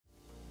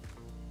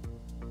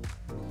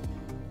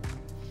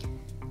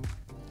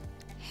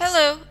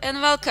Hello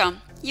and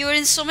welcome. You are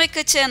in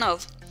Someka channel.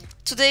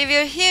 Today we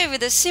are here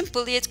with a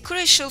simple yet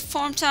crucial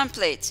form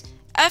template,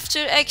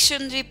 After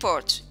Action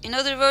Report, in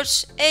other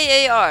words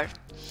AAR.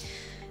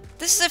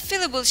 This is a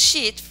fillable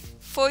sheet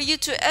for you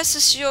to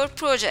assess your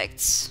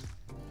projects.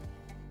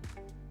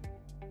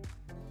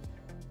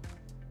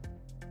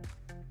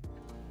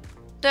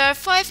 There are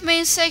 5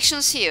 main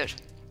sections here.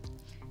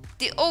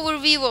 The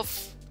overview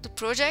of the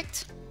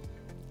project.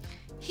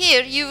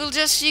 Here you will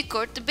just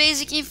record the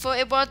basic info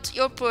about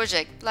your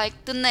project,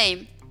 like the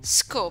name,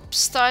 scope,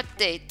 start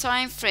date,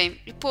 time frame,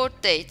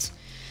 report date.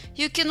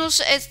 You can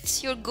also add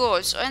your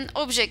goals and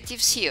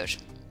objectives here.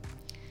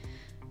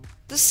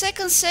 The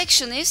second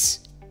section is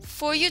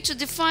for you to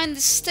define the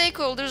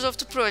stakeholders of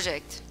the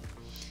project.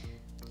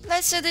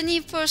 Let's add a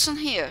new person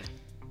here.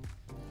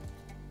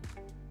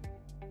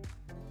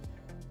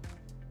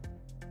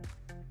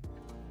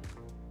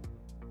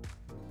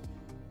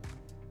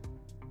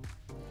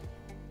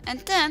 And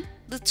then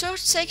the third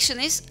section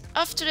is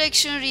After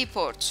Action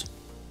Report.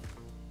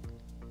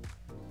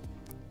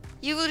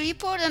 You will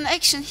report an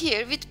action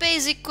here with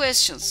basic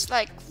questions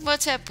like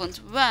what happened,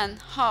 when,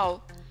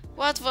 how,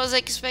 what was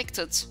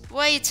expected,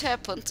 why it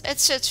happened,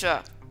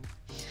 etc.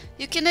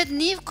 You can add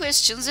new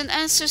questions and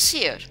answers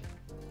here.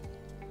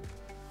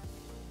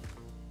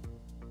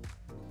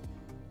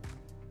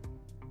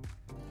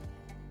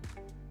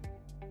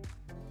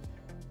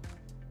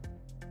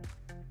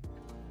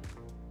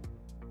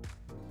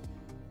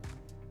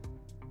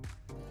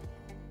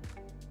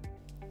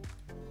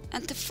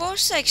 And the fourth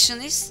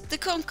section is the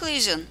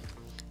conclusion.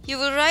 You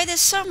will write a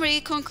summary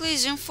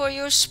conclusion for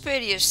your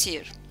superiors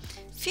here.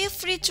 Feel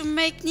free to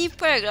make new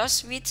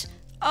paragraphs with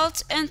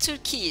Alt-Enter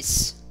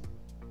keys.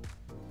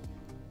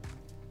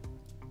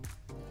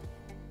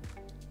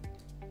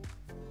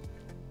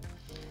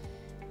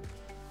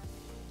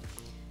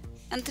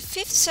 And the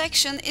fifth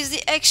section is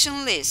the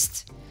action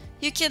list.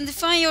 You can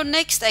define your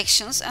next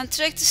actions and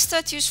track the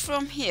status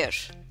from here.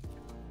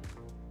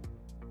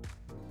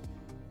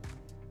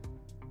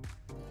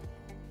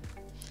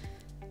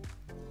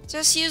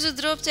 Just use the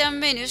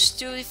drop-down menus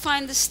to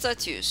define the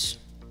status.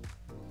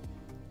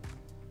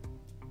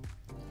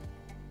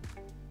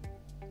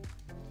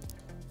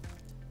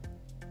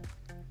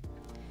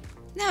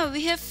 Now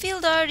we have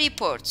filled our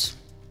report.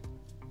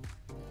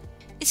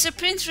 It's a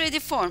print-ready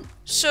form,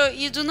 so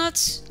you do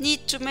not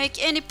need to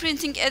make any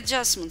printing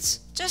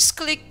adjustments. Just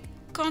click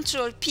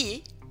Ctrl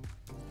P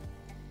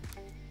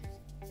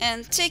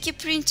and take a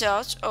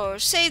printout or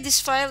save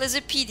this file as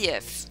a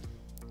PDF.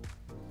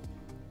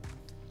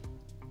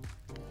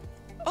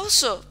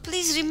 Also,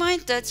 please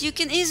remind that you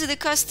can easily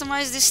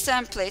customize this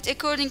template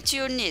according to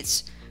your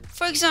needs.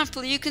 For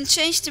example, you can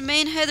change the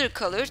main header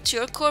color to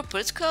your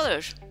corporate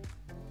color.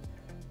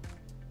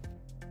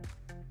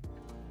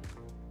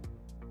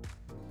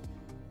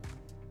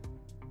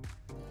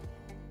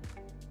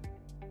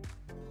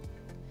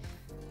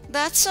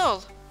 That's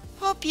all.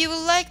 Hope you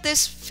will like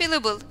this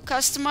fillable,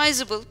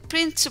 customizable,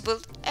 printable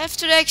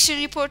After Action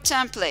Report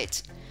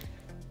template.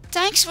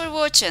 Thanks for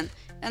watching.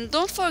 And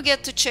don't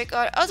forget to check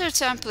our other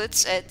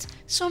templates at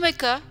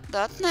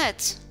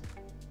someka.net.